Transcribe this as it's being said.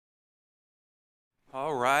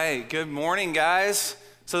All right, good morning, guys.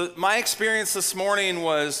 So my experience this morning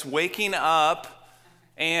was waking up,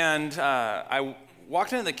 and I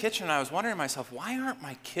walked into the kitchen and I was wondering to myself, why aren't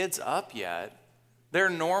my kids up yet? They're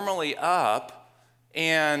normally up,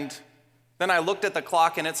 and then I looked at the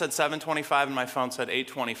clock and it said 7:25 and my phone said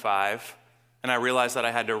 8:25, and I realized that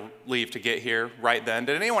I had to leave to get here right then.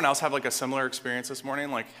 Did anyone else have like a similar experience this morning?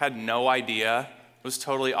 Like had no idea, was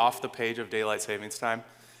totally off the page of daylight savings time?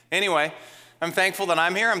 Anyway, I'm thankful that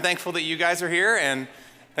I'm here. I'm thankful that you guys are here, and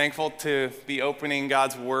thankful to be opening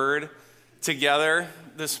God's Word together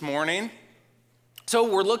this morning. So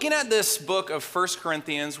we're looking at this book of 1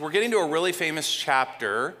 Corinthians. We're getting to a really famous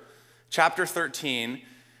chapter, chapter 13,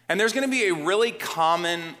 and there's going to be a really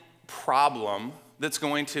common problem that's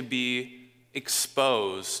going to be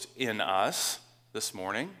exposed in us this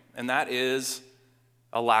morning, and that is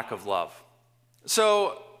a lack of love.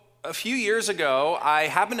 So a few years ago, I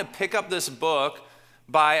happened to pick up this book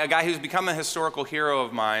by a guy who's become a historical hero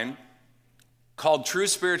of mine called True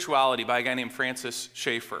Spirituality by a guy named Francis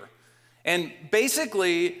Schaeffer. And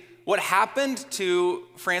basically, what happened to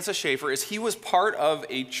Francis Schaeffer is he was part of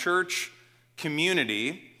a church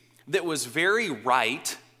community that was very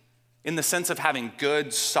right in the sense of having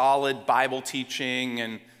good, solid Bible teaching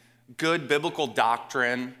and good biblical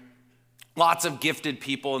doctrine, lots of gifted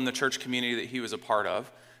people in the church community that he was a part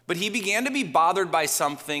of. But he began to be bothered by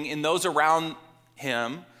something in those around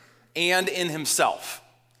him and in himself.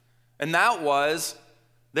 And that was,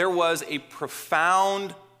 there was a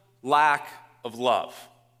profound lack of love.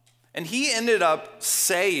 And he ended up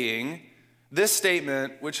saying this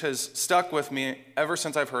statement, which has stuck with me ever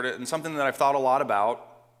since I've heard it, and something that I've thought a lot about.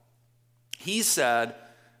 He said,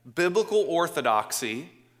 biblical orthodoxy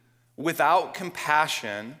without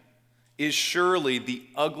compassion is surely the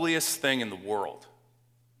ugliest thing in the world.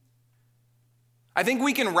 I think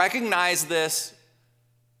we can recognize this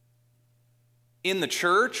in the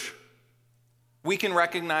church. We can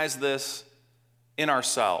recognize this in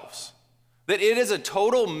ourselves. That it is a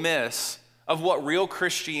total miss of what real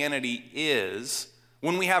Christianity is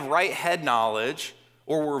when we have right head knowledge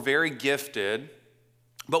or we're very gifted,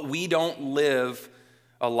 but we don't live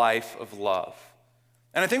a life of love.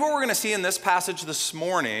 And I think what we're going to see in this passage this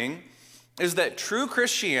morning is that true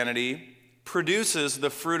Christianity produces the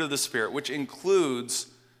fruit of the Spirit, which includes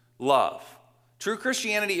love. True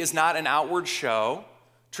Christianity is not an outward show.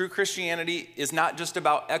 True Christianity is not just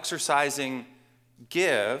about exercising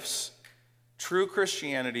gifts. True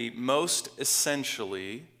Christianity, most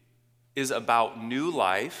essentially, is about new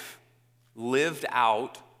life lived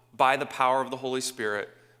out by the power of the Holy Spirit,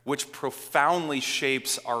 which profoundly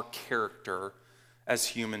shapes our character as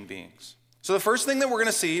human beings. So the first thing that we're going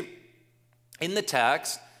to see in the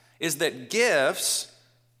text is that gifts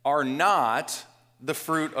are not the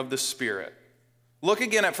fruit of the Spirit. Look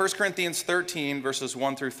again at 1 Corinthians 13, verses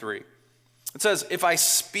 1 through 3. It says, "If I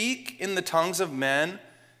speak in the tongues of men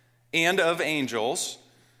and of angels,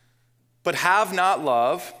 but have not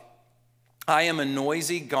love, I am a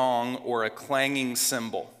noisy gong or a clanging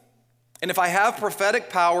cymbal. And if I have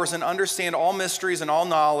prophetic powers and understand all mysteries and all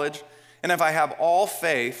knowledge, and if I have all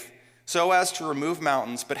faith so as to remove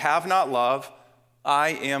mountains, but have not love, I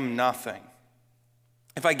am nothing.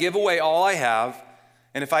 If I give away all I have,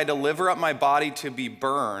 and if I deliver up my body to be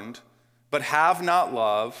burned, but have not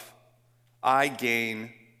love, I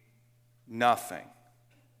gain nothing."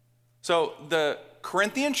 So the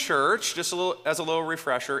Corinthian church, just as a little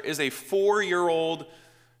refresher, is a 4-year-old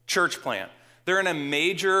church plant. They're in a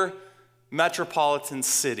major metropolitan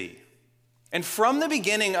city. And from the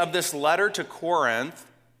beginning of this letter to Corinth,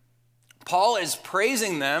 Paul is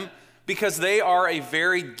praising them because they are a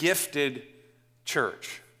very gifted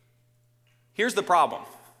church. Here's the problem.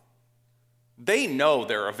 They know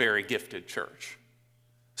they're a very gifted church.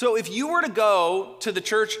 So if you were to go to the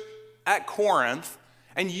church at Corinth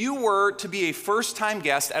and you were to be a first-time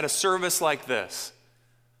guest at a service like this,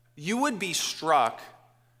 you would be struck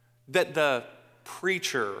that the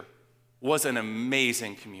preacher was an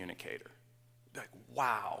amazing communicator. Like,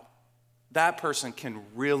 wow, that person can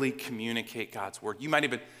really communicate God's word. You might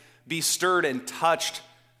even be stirred and touched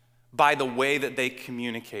by the way that they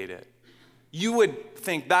communicate it. You would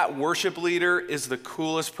think that worship leader is the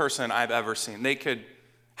coolest person I've ever seen. They could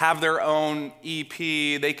have their own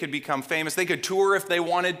EP. They could become famous. They could tour if they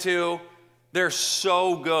wanted to. They're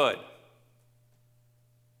so good.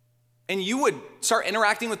 And you would start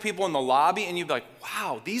interacting with people in the lobby and you'd be like,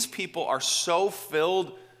 wow, these people are so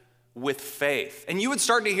filled with faith. And you would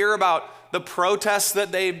start to hear about the protests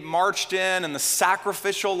that they marched in and the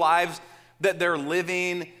sacrificial lives that they're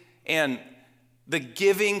living. And the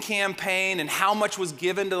giving campaign and how much was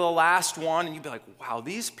given to the last one, and you'd be like, wow,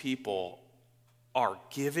 these people are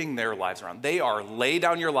giving their lives around. They are lay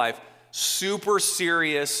down your life, super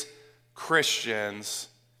serious Christians.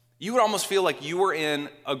 You would almost feel like you were in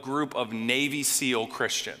a group of Navy SEAL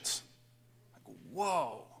Christians. Like,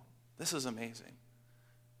 whoa, this is amazing.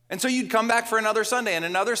 And so you'd come back for another Sunday, and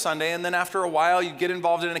then after a while, you'd get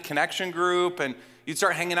involved in a connection group, and you'd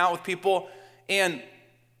start hanging out with people. And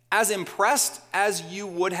as impressed as you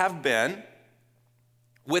would have been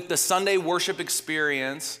with the Sunday worship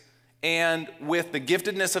experience and with the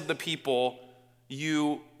giftedness of the people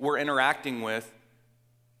you were interacting with,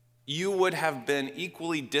 you would have been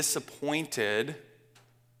equally disappointed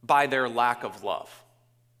by their lack of love.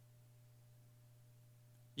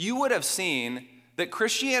 You would have seen that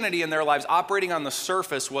Christianity in their lives operating on the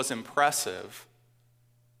surface was impressive,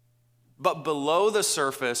 but below the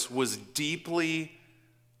surface was deeply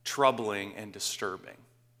troubling and disturbing.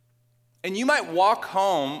 And you might walk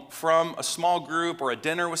home from a small group or a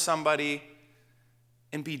dinner with somebody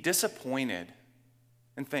and be disappointed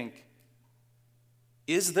and think,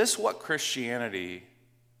 is this what Christianity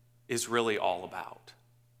is really all about?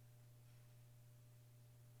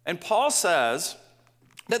 And Paul says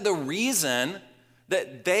that the reason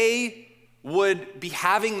that they would be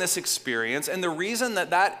having this experience, and the reason that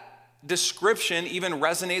that description even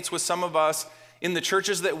resonates with some of us in the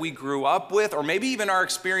churches that we grew up with, or maybe even our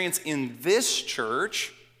experience in this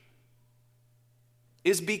church,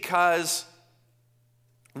 is because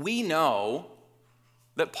we know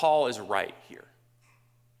that Paul is right here.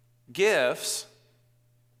 Gifts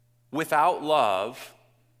without love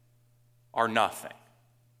are nothing.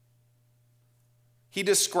 He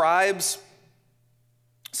describes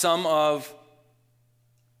some of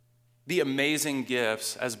the amazing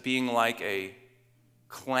gifts as being like a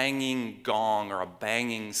clanging gong or a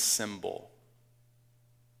banging cymbal.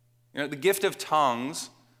 You know, the gift of tongues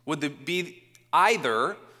would be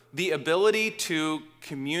either the ability to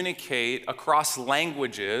communicate across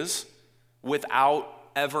languages without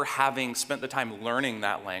ever having spent the time learning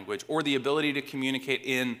that language, or the ability to communicate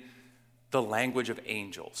in the language of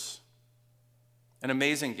angels. An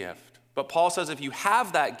amazing gift. But Paul says if you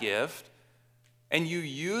have that gift and you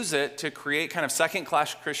use it to create kind of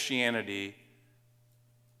second-class Christianity,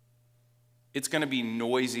 it's going to be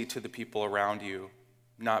noisy to the people around you,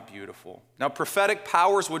 not beautiful. Now, prophetic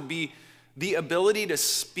powers would be the ability to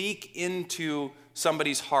speak into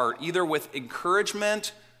somebody's heart, either with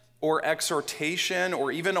encouragement or exhortation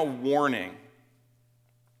or even a warning,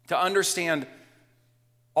 to understand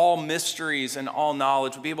all mysteries and all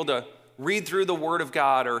knowledge, to be able to read through the Word of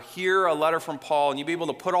God or hear a letter from Paul, and you'd be able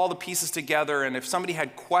to put all the pieces together, and if somebody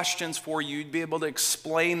had questions for you, you'd be able to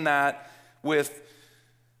explain that with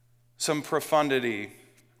some profundity.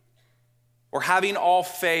 Or having all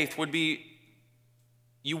faith would be,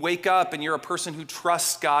 you wake up and you're a person who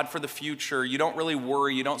trusts God for the future. You don't really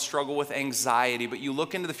worry, you don't struggle with anxiety, but you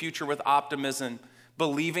look into the future with optimism,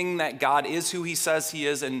 believing that God is who He says He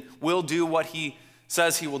is and will do what He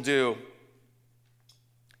says He will do.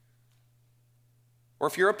 Or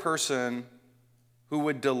if you're a person who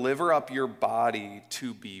would deliver up your body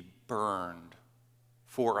to be burned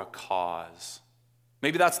for a cause.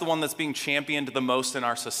 Maybe that's the one that's being championed the most in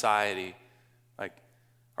our society. Like,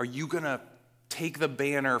 are you going to take the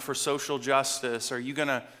banner for social justice? Are you going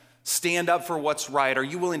to stand up for what's right? Are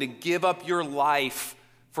you willing to give up your life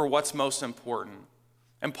for what's most important?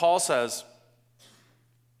 And Paul says,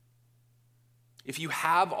 if you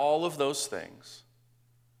have all of those things,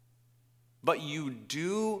 but you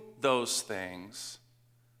do those things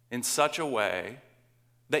in such a way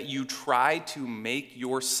that you try to make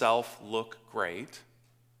yourself look great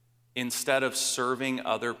instead of serving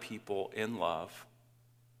other people in love,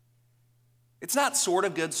 it's not sort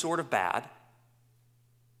of good, sort of bad.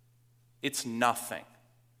 It's nothing.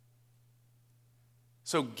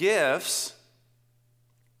 So gifts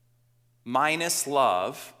minus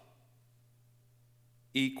love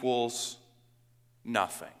equals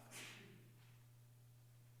nothing.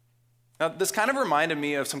 Now, this kind of reminded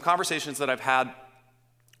me of some conversations that I've had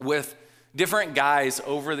with different guys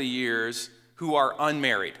over the years who are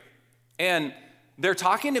unmarried. And they're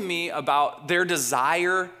talking to me about their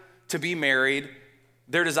desire to be married,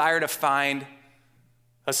 their desire to find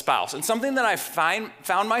a spouse. And something that I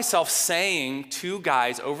found myself saying to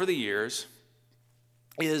guys over the years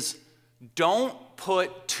is, don't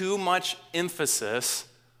put too much emphasis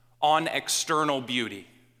on external beauty.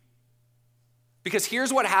 Because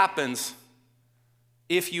here's what happens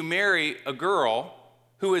if you marry a girl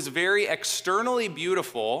who is very externally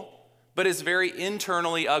beautiful, but is very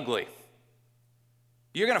internally ugly.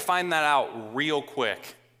 You're going to find that out real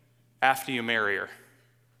quick after you marry her.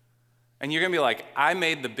 And you're going to be like, I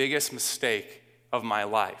made the biggest mistake of my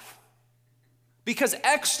life. Because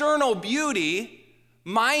external beauty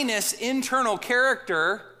minus internal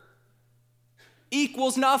character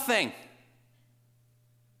equals nothing.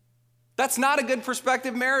 That's not a good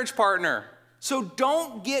prospective marriage partner. So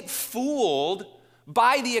don't get fooled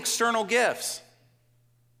by the external gifts.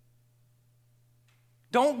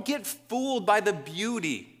 Don't get fooled by the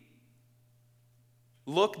beauty.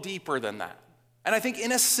 Look deeper than that. And I think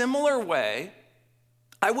in a similar way,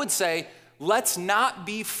 I would say, let's not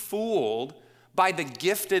be fooled by the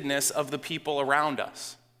giftedness of the people around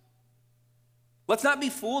us. Let's not be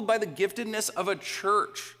fooled by the giftedness of a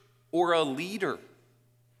church or a leader.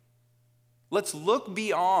 Let's look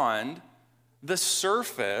beyond the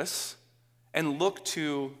surface and look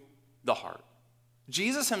to the heart.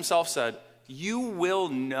 Jesus himself said, you will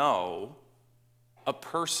know a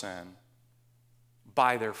person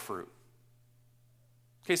by their fruit.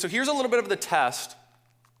 Okay, so here's a little bit of the test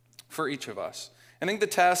for each of us. I think the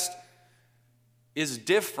test is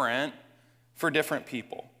different for different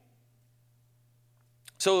people.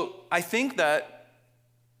 So I think that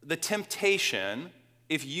the temptation,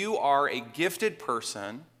 if you are a gifted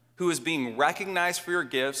person who is being recognized for your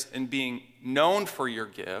gifts and being known for your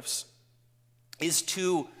gifts, is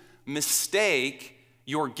to mistake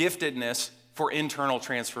your giftedness for internal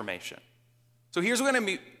transformation. So here's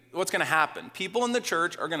what's going to happen. People in the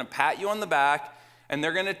church are going to pat you on the back, and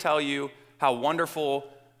they're going to tell you how wonderful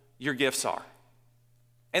your gifts are.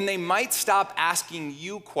 And they might stop asking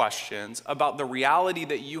you questions about the reality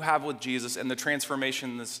that you have with Jesus and the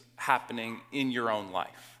transformation that's happening in your own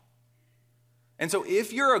life. And so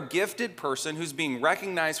if you're a gifted person who's being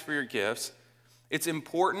recognized for your gifts, it's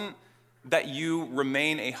important that you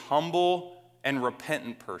remain a humble and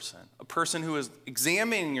repentant person, a person who is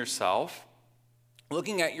examining yourself,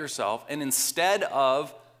 looking at yourself, and instead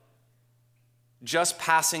of just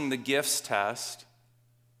passing the gifts test,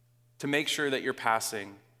 to make sure that you're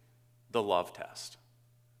passing the love test.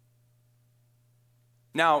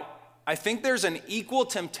 Now, I think there's an equal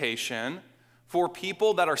temptation for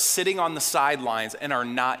people that are sitting on the sidelines and are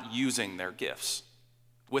not using their gifts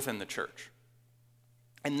within the church.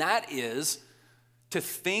 And that is to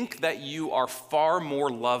think that you are far more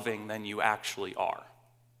loving than you actually are.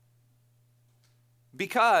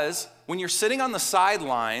 Because when you're sitting on the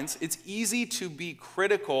sidelines, it's easy to be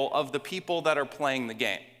critical of the people that are playing the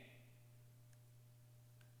game.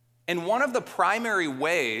 And one of the primary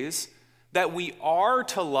ways that we are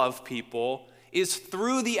to love people is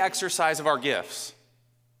through the exercise of our gifts.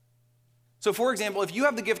 So for example, if you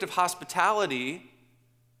have the gift of hospitality,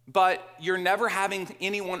 but you're never having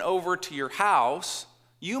anyone over to your house,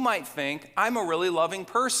 you might think, I'm a really loving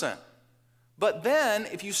person. But then,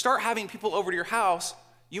 if you start having people over to your house,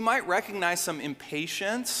 you might recognize some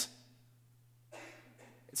impatience,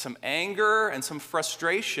 some anger, and some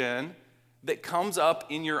frustration that comes up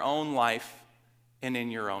in your own life and in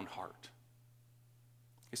your own heart.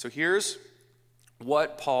 Okay, so here's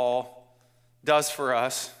what Paul does for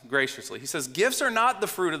us graciously. He says, gifts are not the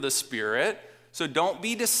fruit of the Spirit, so don't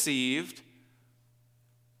be deceived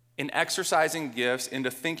in exercising gifts into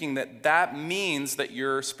thinking that that means that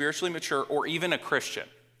you're spiritually mature or even a Christian.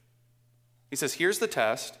 He says, here's the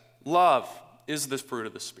test. Love is the fruit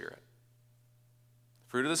of the Spirit.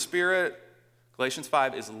 Fruit of the Spirit, Galatians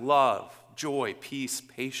 5, is love, joy, peace,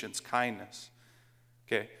 patience, kindness.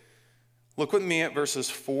 Okay, look with me at verses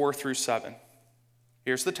 4 through 7.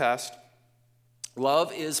 Here's the test.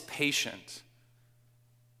 Love is patient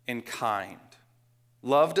and kind.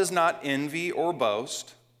 Love does not envy or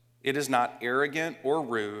boast. It is not arrogant or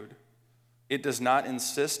rude. It does not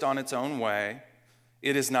insist on its own way.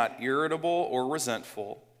 It is not irritable or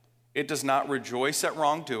resentful. It does not rejoice at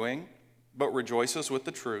wrongdoing, but rejoices with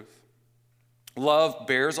the truth. Love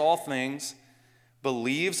bears all things,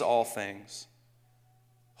 believes all things,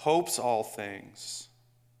 hopes all things,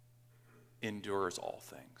 endures all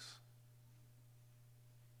things.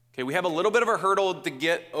 Okay, we have a little bit of a hurdle to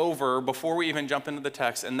get over before we even jump into the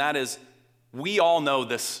text, and that is, we all know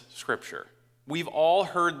this scripture. We've all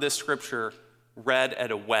heard this scripture read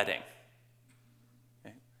at a wedding.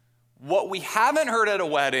 Okay. What we haven't heard at a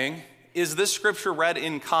wedding is this scripture read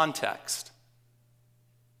in context.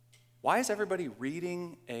 Why is everybody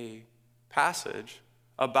reading a passage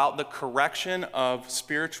about the correction of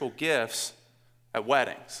spiritual gifts at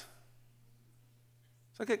weddings?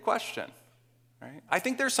 It's a good question, right? I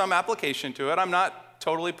think there's some application to it. I'm not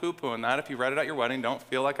totally poo-pooing that. If you read it at your wedding, don't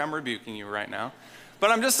feel like I'm rebuking you right now. But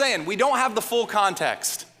I'm just saying, we don't have the full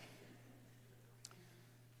context.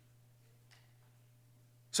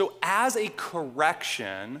 So as a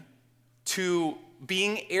correction to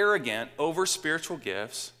being arrogant over spiritual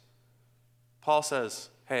gifts, Paul says,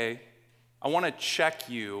 hey, I want to check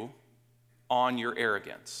you on your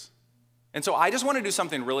arrogance. And so I just want to do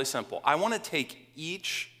something really simple. I want to take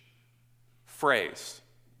each phrase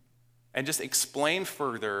and just explain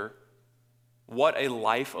further what a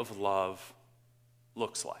life of love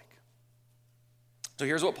looks like. So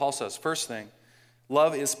here's what Paul says. First thing,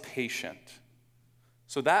 love is patient.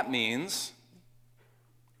 So that means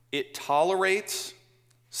it tolerates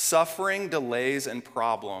suffering, delays, and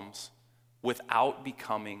problems without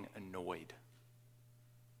becoming annoyed.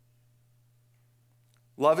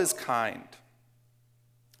 Love is kind.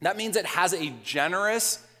 That means it has a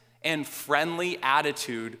generous and friendly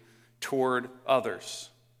attitude toward others.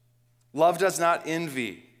 Love does not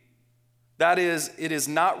envy. That is, it is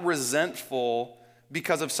not resentful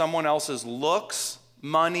because of someone else's looks,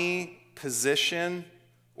 money, position,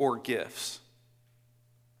 or gifts.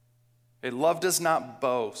 Love does not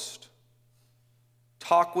boast,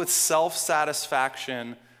 talk with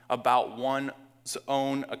self-satisfaction about one's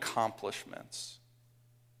own accomplishments.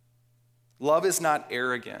 Love is not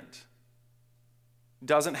arrogant,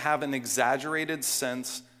 doesn't have an exaggerated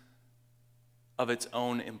sense of its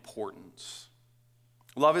own importance.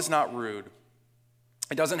 Love is not rude.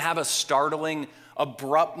 It doesn't have a startling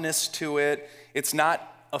abruptness to it. It's not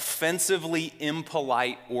offensively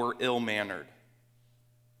impolite or ill-mannered.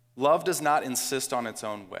 Love does not insist on its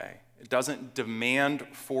own way. It doesn't demand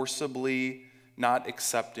forcibly, not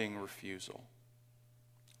accepting refusal.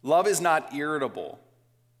 Love is not irritable,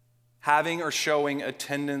 having or showing a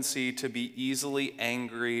tendency to be easily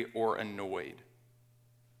angry or annoyed.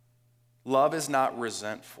 Love is not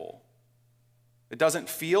resentful. It doesn't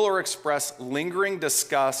feel or express lingering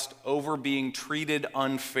disgust over being treated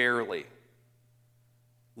unfairly.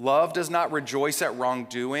 Love does not rejoice at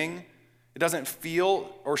wrongdoing. It doesn't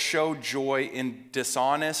feel or show joy in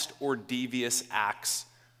dishonest or devious acts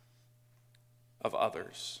of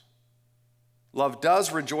others. Love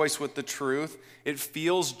does rejoice with the truth. It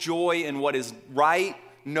feels joy in what is right,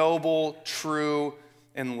 noble, true,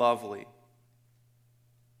 and lovely.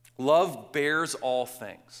 Love bears all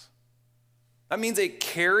things. That means it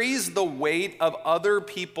carries the weight of other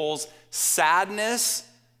people's sadness,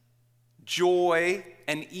 joy,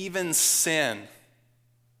 and even sin.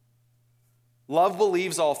 Love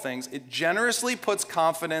believes all things. It generously puts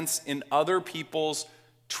confidence in other people's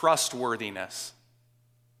trustworthiness.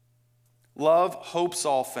 Love hopes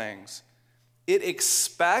all things. It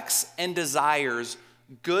expects and desires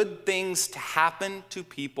good things to happen to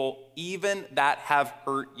people, even that have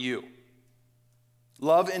hurt you.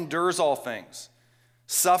 Love endures all things,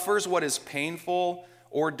 suffers what is painful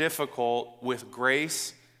or difficult with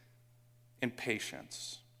grace and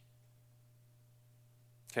patience.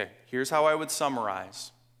 Okay, here's how I would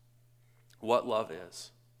summarize what love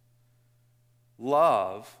is.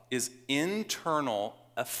 Love is internal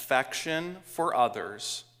affection for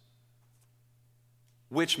others,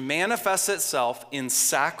 which manifests itself in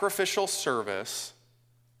sacrificial service,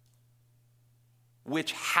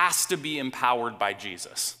 which has to be empowered by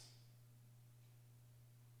Jesus.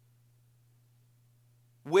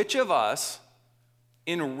 Which of us,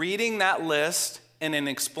 in reading that list and in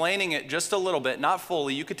explaining it just a little bit, not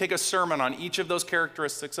fully, you could take a sermon on each of those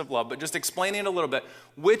characteristics of love, but just explaining it a little bit,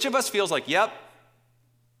 which of us feels like, yep,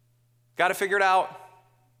 got to figure it out.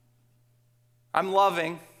 I'm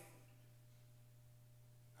loving.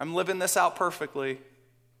 I'm living this out perfectly.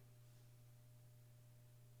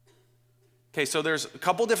 Okay, so there's a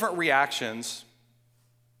couple different reactions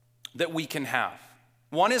that we can have.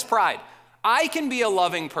 One is pride. I can be a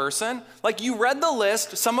loving person. Like you read the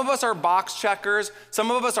list. Some of us are box checkers.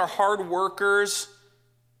 Some of us are hard workers.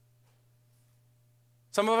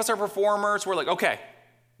 Some of us are performers. We're like, okay,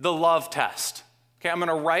 the love test. Okay, I'm going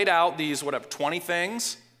to write out these, 20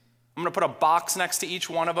 things. I'm going to put a box next to each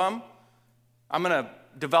one of them. I'm going to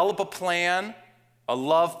develop a plan, a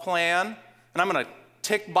love plan, and I'm going to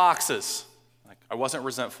tick boxes. Like, I wasn't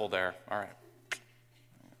resentful there. All right.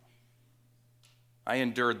 I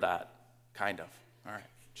endured that, kind of. All right,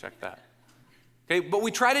 check that. Okay, but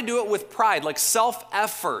we try to do it with pride, like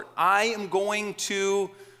self-effort. I am going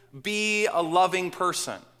to be a loving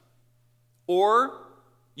person. Or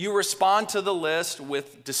you respond to the list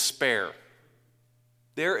with despair.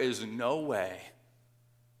 There is no way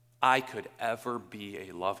I could ever be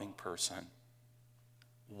a loving person.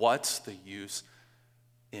 What's the use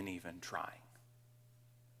in even trying?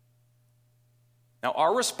 Now,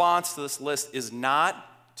 our response to this list is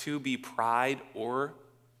not to be pride or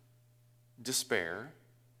despair,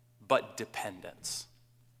 but dependence.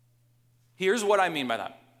 Here's what I mean by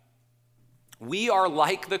that. We are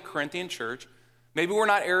like the Corinthian church. Maybe we're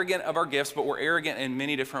not arrogant of our gifts, but we're arrogant in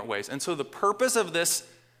many different ways. And so the purpose of this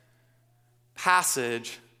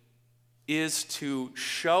passage is to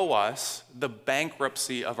show us the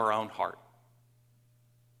bankruptcy of our own heart.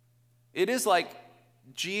 It is like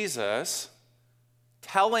Jesus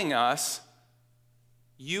telling us,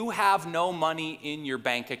 you have no money in your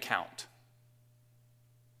bank account,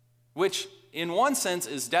 which in one sense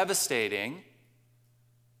is devastating,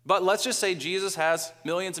 but let's just say Jesus has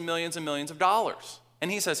millions and millions and millions of dollars.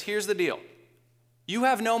 And he says, here's the deal. You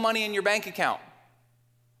have no money in your bank account.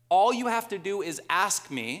 All you have to do is ask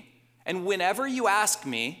me, and whenever you ask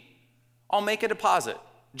me, I'll make a deposit,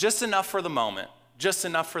 just enough for the moment, just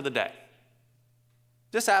enough for the day.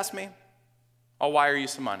 Just ask me, I'll wire you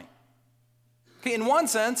some money. Okay, in one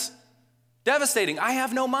sense, devastating. I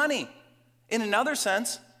have no money. In another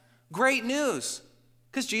sense, great news,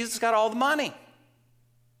 because Jesus got all the money.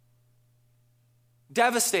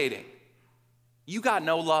 Devastating. You got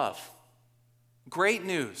no love. Great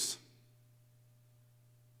news.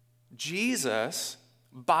 Jesus,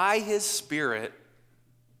 by his Spirit,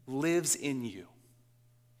 lives in you.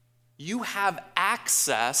 You have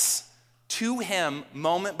access to him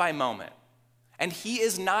moment by moment. And he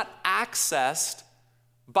is not accessed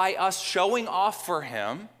by us showing off for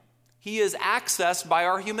him. He is accessed by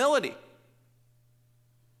our humility.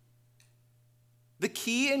 The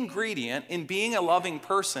key ingredient in being a loving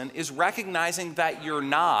person is recognizing that you're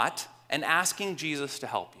not and asking Jesus to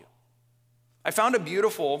help you. I found a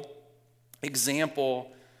beautiful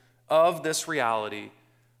example of this reality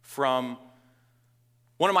from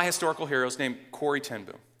one of my historical heroes named Corrie ten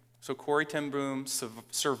Boom. So Corrie ten Boom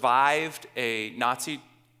survived a Nazi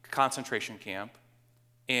concentration camp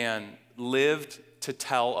and lived to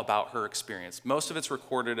tell about her experience. Most of it's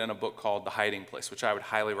recorded in a book called The Hiding Place, which I would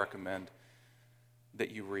highly recommend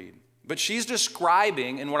that you read. But she's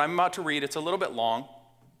describing, and what I'm about to read, it's a little bit long,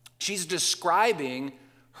 she's describing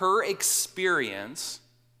her experience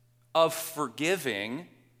of forgiving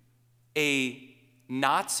a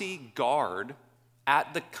Nazi guard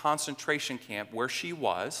at the concentration camp where she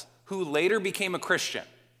was, who later became a Christian,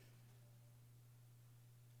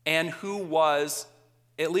 and who was,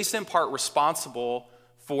 at least in part, responsible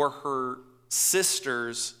for her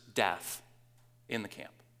sister's death in the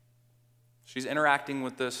camp. She's interacting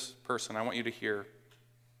with this person. I want you to hear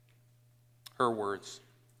her words.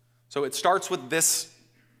 So it starts with this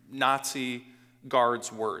Nazi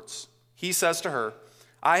guard's words. He says to her,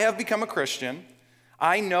 I have become a Christian.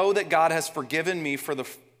 I know that God has forgiven me for the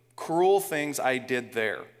cruel things I did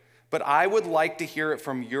there, but I would like to hear it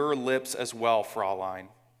from your lips as well, Fraulein.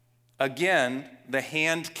 Again, the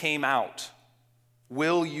hand came out.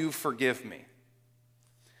 Will you forgive me?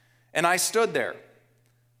 And I stood there,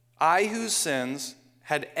 I whose sins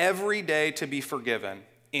had every day to be forgiven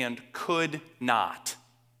and could not.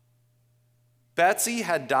 Betsy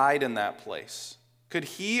had died in that place. Could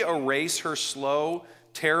he erase her slow,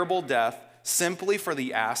 terrible death simply for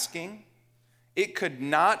the asking? It could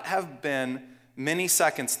not have been many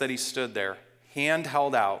seconds that he stood there, hand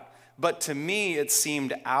held out, but to me it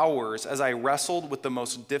seemed hours as I wrestled with the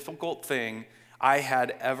most difficult thing I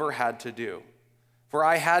had ever had to do. For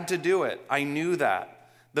I had to do it. I knew that.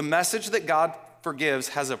 The message that God forgives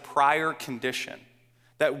has a prior condition,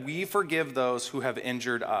 that we forgive those who have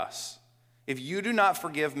injured us. If you do not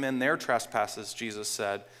forgive men their trespasses, Jesus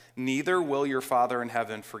said, neither will your Father in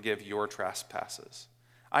heaven forgive your trespasses.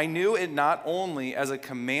 I knew it not only as a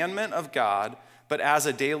commandment of God, but as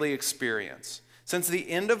a daily experience. Since the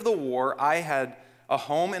end of the war, I had a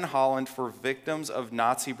home in Holland for victims of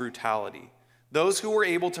Nazi brutality. Those who were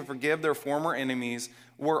able to forgive their former enemies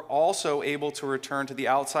were also able to return to the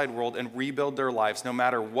outside world and rebuild their lives, no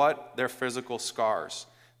matter what their physical scars.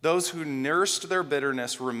 Those who nursed their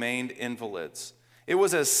bitterness remained invalids. It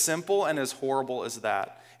was as simple and as horrible as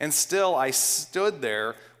that. And still I stood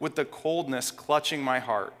there with the coldness clutching my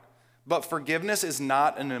heart. But forgiveness is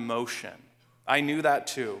not an emotion. I knew that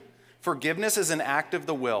too. Forgiveness is an act of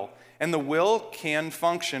the will, and the will can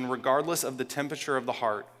function regardless of the temperature of the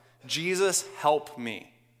heart. Jesus, help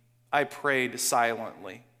me. I prayed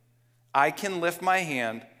silently. I can lift my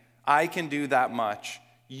hand. I can do that much.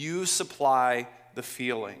 You supply the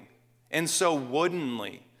feeling. And so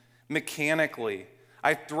woodenly, mechanically,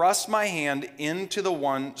 I thrust my hand into the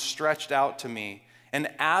one stretched out to me, and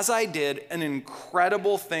as I did, an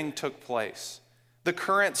incredible thing took place. The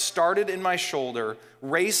current started in my shoulder,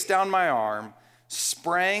 raced down my arm,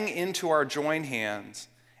 sprang into our joined hands,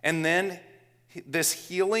 and then this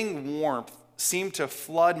healing warmth seemed to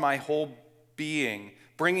flood my whole being,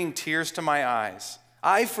 bringing tears to my eyes.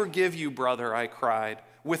 I forgive you, brother, I cried.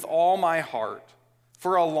 with all my heart.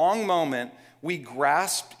 For a long moment, we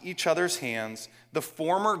grasped each other's hands, the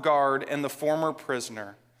former guard and the former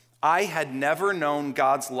prisoner. I had never known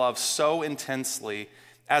God's love so intensely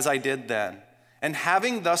as I did then. And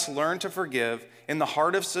having thus learned to forgive in the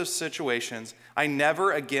hardest of situations, I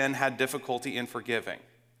never again had difficulty in forgiving.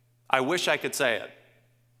 I wish I could say it.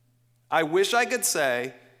 I wish I could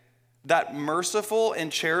say that merciful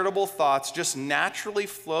and charitable thoughts just naturally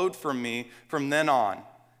flowed from me from then on,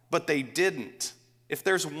 but they didn't. If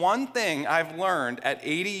there's one thing I've learned at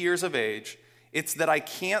 80 years of age, it's that I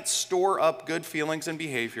can't store up good feelings and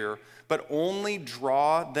behavior, but only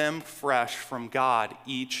draw them fresh from God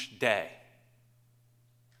each day.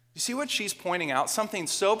 You see what she's pointing out? Something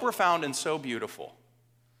so profound and so beautiful.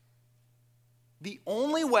 The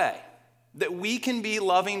only way that we can be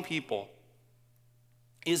loving people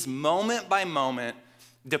is moment by moment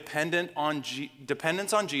dependence on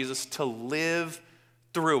Jesus to live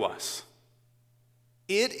through us.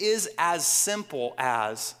 It is as simple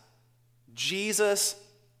as, Jesus,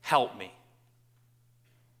 help me.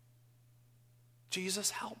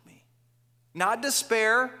 Jesus, help me. Not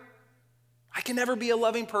despair. I can never be a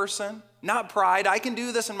loving person. Not pride. I can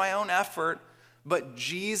do this in my own effort. But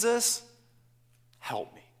Jesus,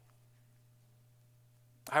 help me.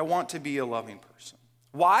 I want to be a loving person.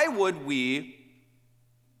 Why would we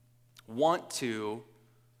want to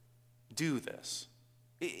do this?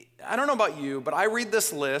 I don't know about you, but I read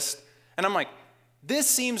this list and I'm like, this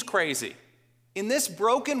seems crazy. In this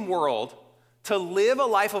broken world, to live a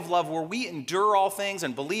life of love where we endure all things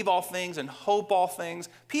and believe all things and hope all things,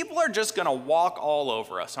 people are just going to walk all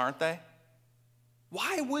over us, aren't they?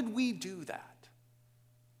 Why would we do that?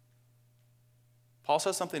 Paul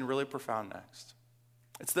says something really profound next.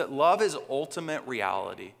 It's that love is ultimate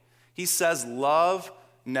reality. He says love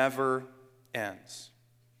never ends.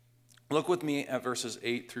 Look with me at verses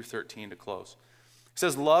 8 through 13 to close. He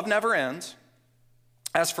says, love never ends.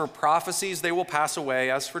 As for prophecies, they will pass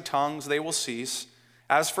away. As for tongues, they will cease.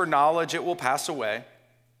 As for knowledge, it will pass away.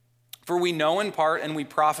 For we know in part and we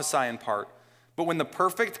prophesy in part. But when the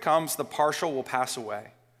perfect comes, the partial will pass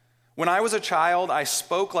away. When I was a child, I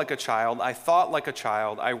spoke like a child. I thought like a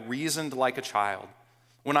child. I reasoned like a child.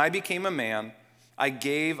 When I became a man, I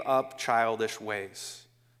gave up childish ways.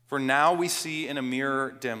 For now we see in a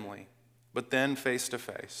mirror dimly, but then face to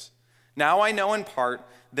face. Now I know in part,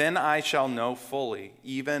 then I shall know fully,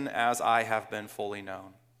 even as I have been fully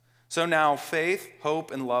known. So now faith,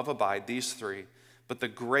 hope, and love abide, these three, but the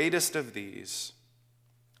greatest of these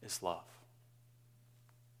is love.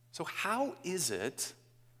 So how is it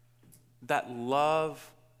that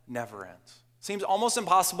love never ends? Seems almost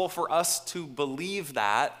impossible for us to believe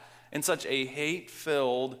that in such a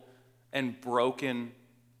hate-filled and broken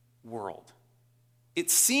world. It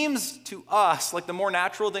seems to us like the more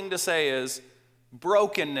natural thing to say is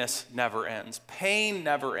brokenness never ends, pain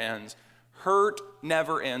never ends, hurt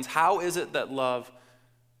never ends. How is it that love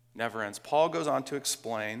never ends? Paul goes on to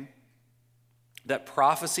explain that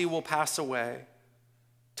prophecy will pass away,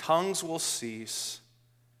 tongues will cease,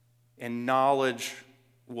 and knowledge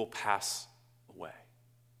will pass away.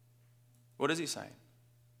 What is he saying?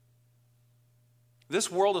 This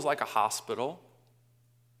world is like a hospital,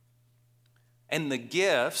 and the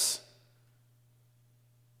gifts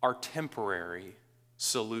are temporary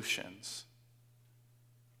solutions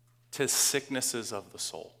to sicknesses of the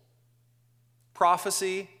soul.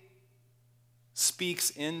 Prophecy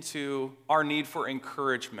speaks into our need for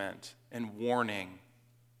encouragement and warning,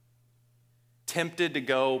 tempted to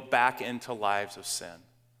go back into lives of sin.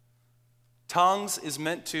 Tongues is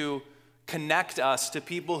meant to connect us to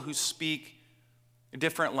people who speak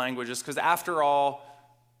different languages, because after all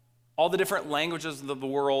the different languages of the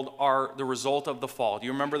world are the result of the fall. Do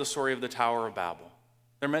you remember the story of the Tower of Babel?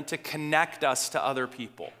 They're meant to connect us to other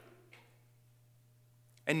people.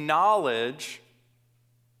 And knowledge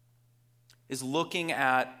is looking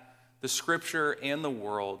at the scripture and the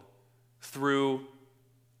world through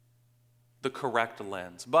the correct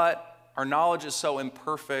lens. But our knowledge is so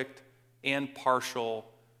imperfect and partial.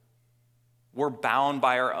 We're bound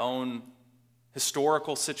by our own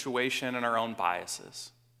historical situation and our own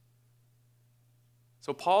biases.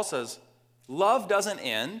 So Paul says, love doesn't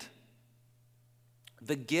end.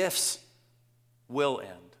 The gifts will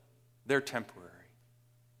end. They're temporary.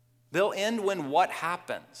 They'll end when what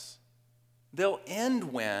happens? They'll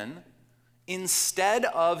end when, instead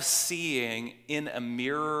of seeing in a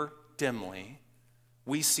mirror dimly,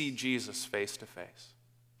 we see Jesus face to face.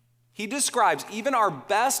 He describes even our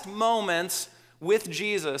best moments with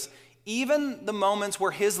Jesus, even the moments where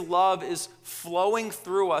his love is flowing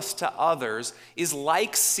through us to others, is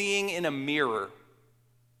like seeing in a mirror.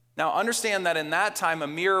 Now, understand that in that time, a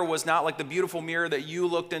mirror was not like the beautiful mirror that you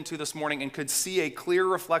looked into this morning and could see a clear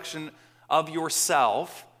reflection of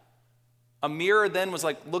yourself. A mirror then was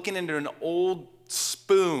like looking into an old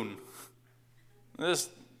spoon. This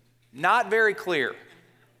not very clear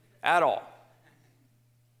at all.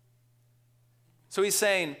 So he's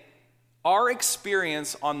saying, our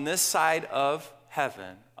experience on this side of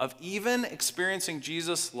heaven, of even experiencing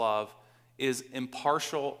Jesus' love, is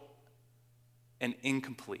impartial and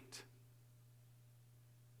incomplete.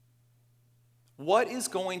 What is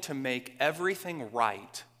going to make everything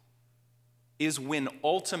right is when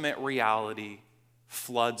ultimate reality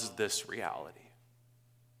floods this reality.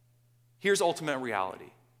 Here's ultimate reality.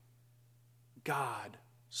 God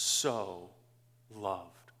so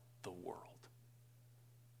loved the world.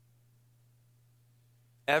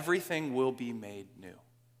 Everything will be made new.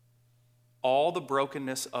 All the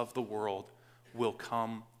brokenness of the world will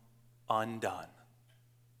come undone.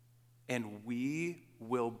 And we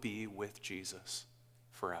will be with Jesus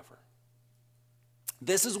forever.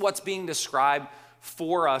 This is what's being described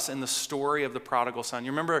for us in the story of the prodigal son.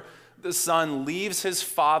 You remember the son leaves his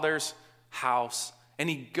father's house and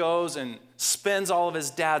he goes and spends all of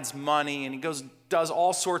his dad's money and he does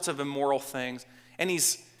all sorts of immoral things. And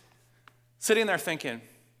he's sitting there thinking,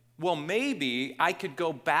 well, maybe I could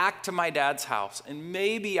go back to my dad's house and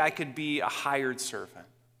maybe I could be a hired servant.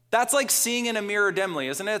 That's like seeing in a mirror dimly,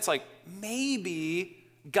 isn't it? It's like maybe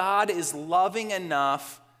God is loving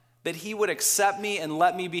enough that he would accept me and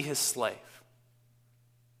let me be his slave.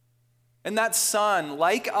 And that son,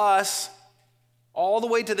 like us, all the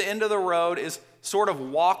way to the end of the road, is sort of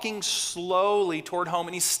walking slowly toward home,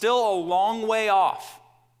 and he's still a long way off.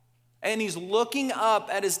 And he's looking up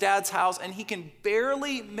at his dad's house, and he can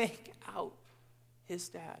barely make out his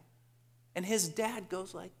dad. And his dad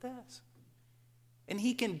goes like this. And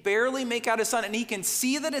he can barely make out his son, and he can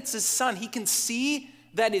see that it's his son. He can see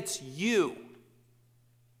that it's you.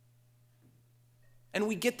 And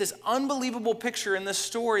we get this unbelievable picture in this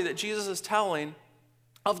story that Jesus is telling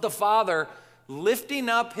of the father lifting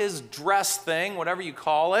up his dress thing, whatever you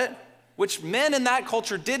call it, which men in that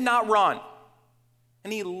culture did not run.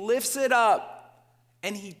 And he lifts it up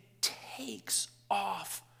and he takes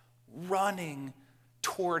off running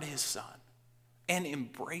toward his son and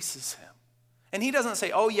embraces him. And he doesn't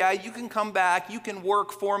say, oh yeah, you can come back, you can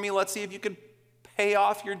work for me, let's see if you can pay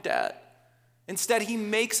off your debt. Instead, he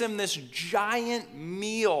makes him this giant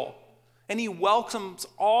meal and he welcomes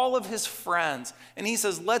all of his friends. And he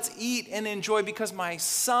says, let's eat and enjoy because my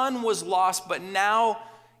son was lost, but now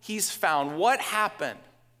he's found. What happened?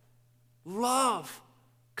 Love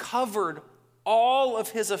covered all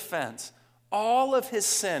of his offense, all of his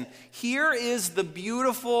sin. Here is the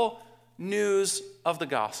beautiful news of the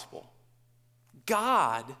gospel.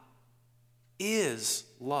 God is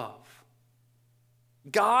love.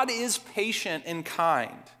 God is patient and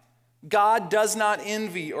kind. God does not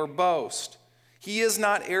envy or boast. He is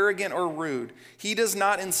not arrogant or rude. He does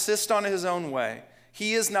not insist on his own way.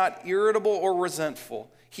 He is not irritable or resentful.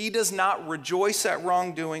 He does not rejoice at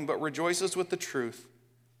wrongdoing, but rejoices with the truth.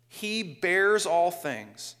 He bears all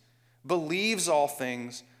things, believes all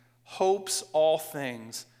things, hopes all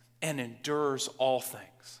things, and endures all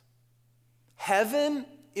things. Heaven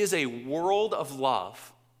is a world of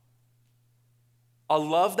love. A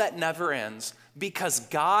love that never ends, because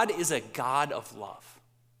God is a God of love.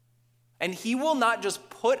 And he will not just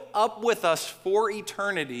put up with us for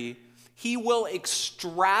eternity, he will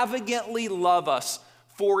extravagantly love us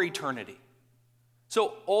for eternity.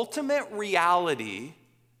 So ultimate reality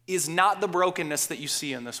is not the brokenness that you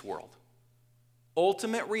see in this world.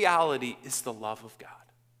 Ultimate reality is the love of God.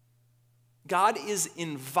 God is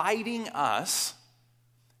inviting us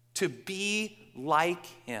to be like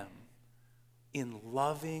him in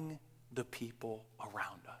loving the people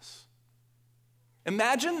around us.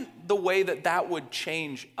 Imagine the way that would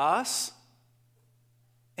change us,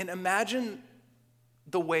 and imagine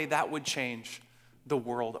the way that would change the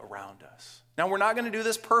world around us. Now, we're not going to do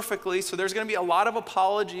this perfectly, so there's going to be a lot of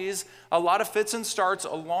apologies, a lot of fits and starts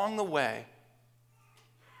along the way.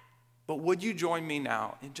 But would you join me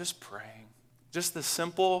now in just praying? Just the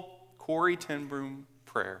simple Corrie ten Boom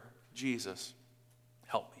prayer. Jesus,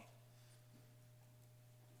 help me.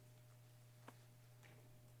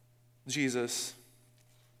 Jesus,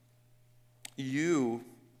 you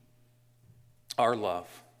are love,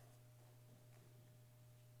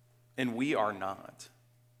 and we are not.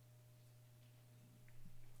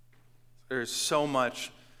 There's so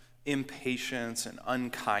much impatience and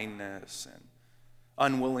unkindness and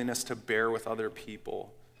unwillingness to bear with other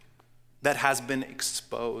people that has been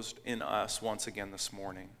exposed in us once again this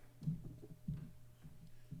morning.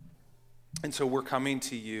 And so we're coming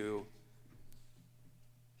to you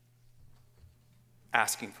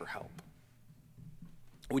asking for help.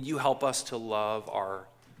 Would you help us to love our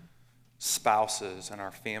spouses and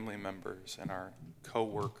our family members and our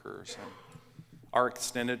co-workers and our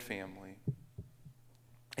extended family,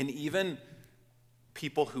 and even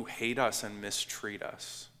people who hate us and mistreat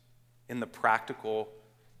us in the practical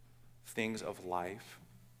things of life,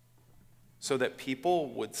 so that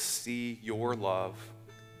people would see your love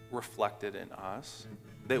reflected in us,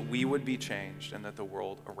 that we would be changed and that the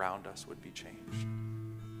world around us would be changed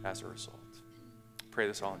as a result. Pray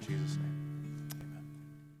this all in Jesus' name.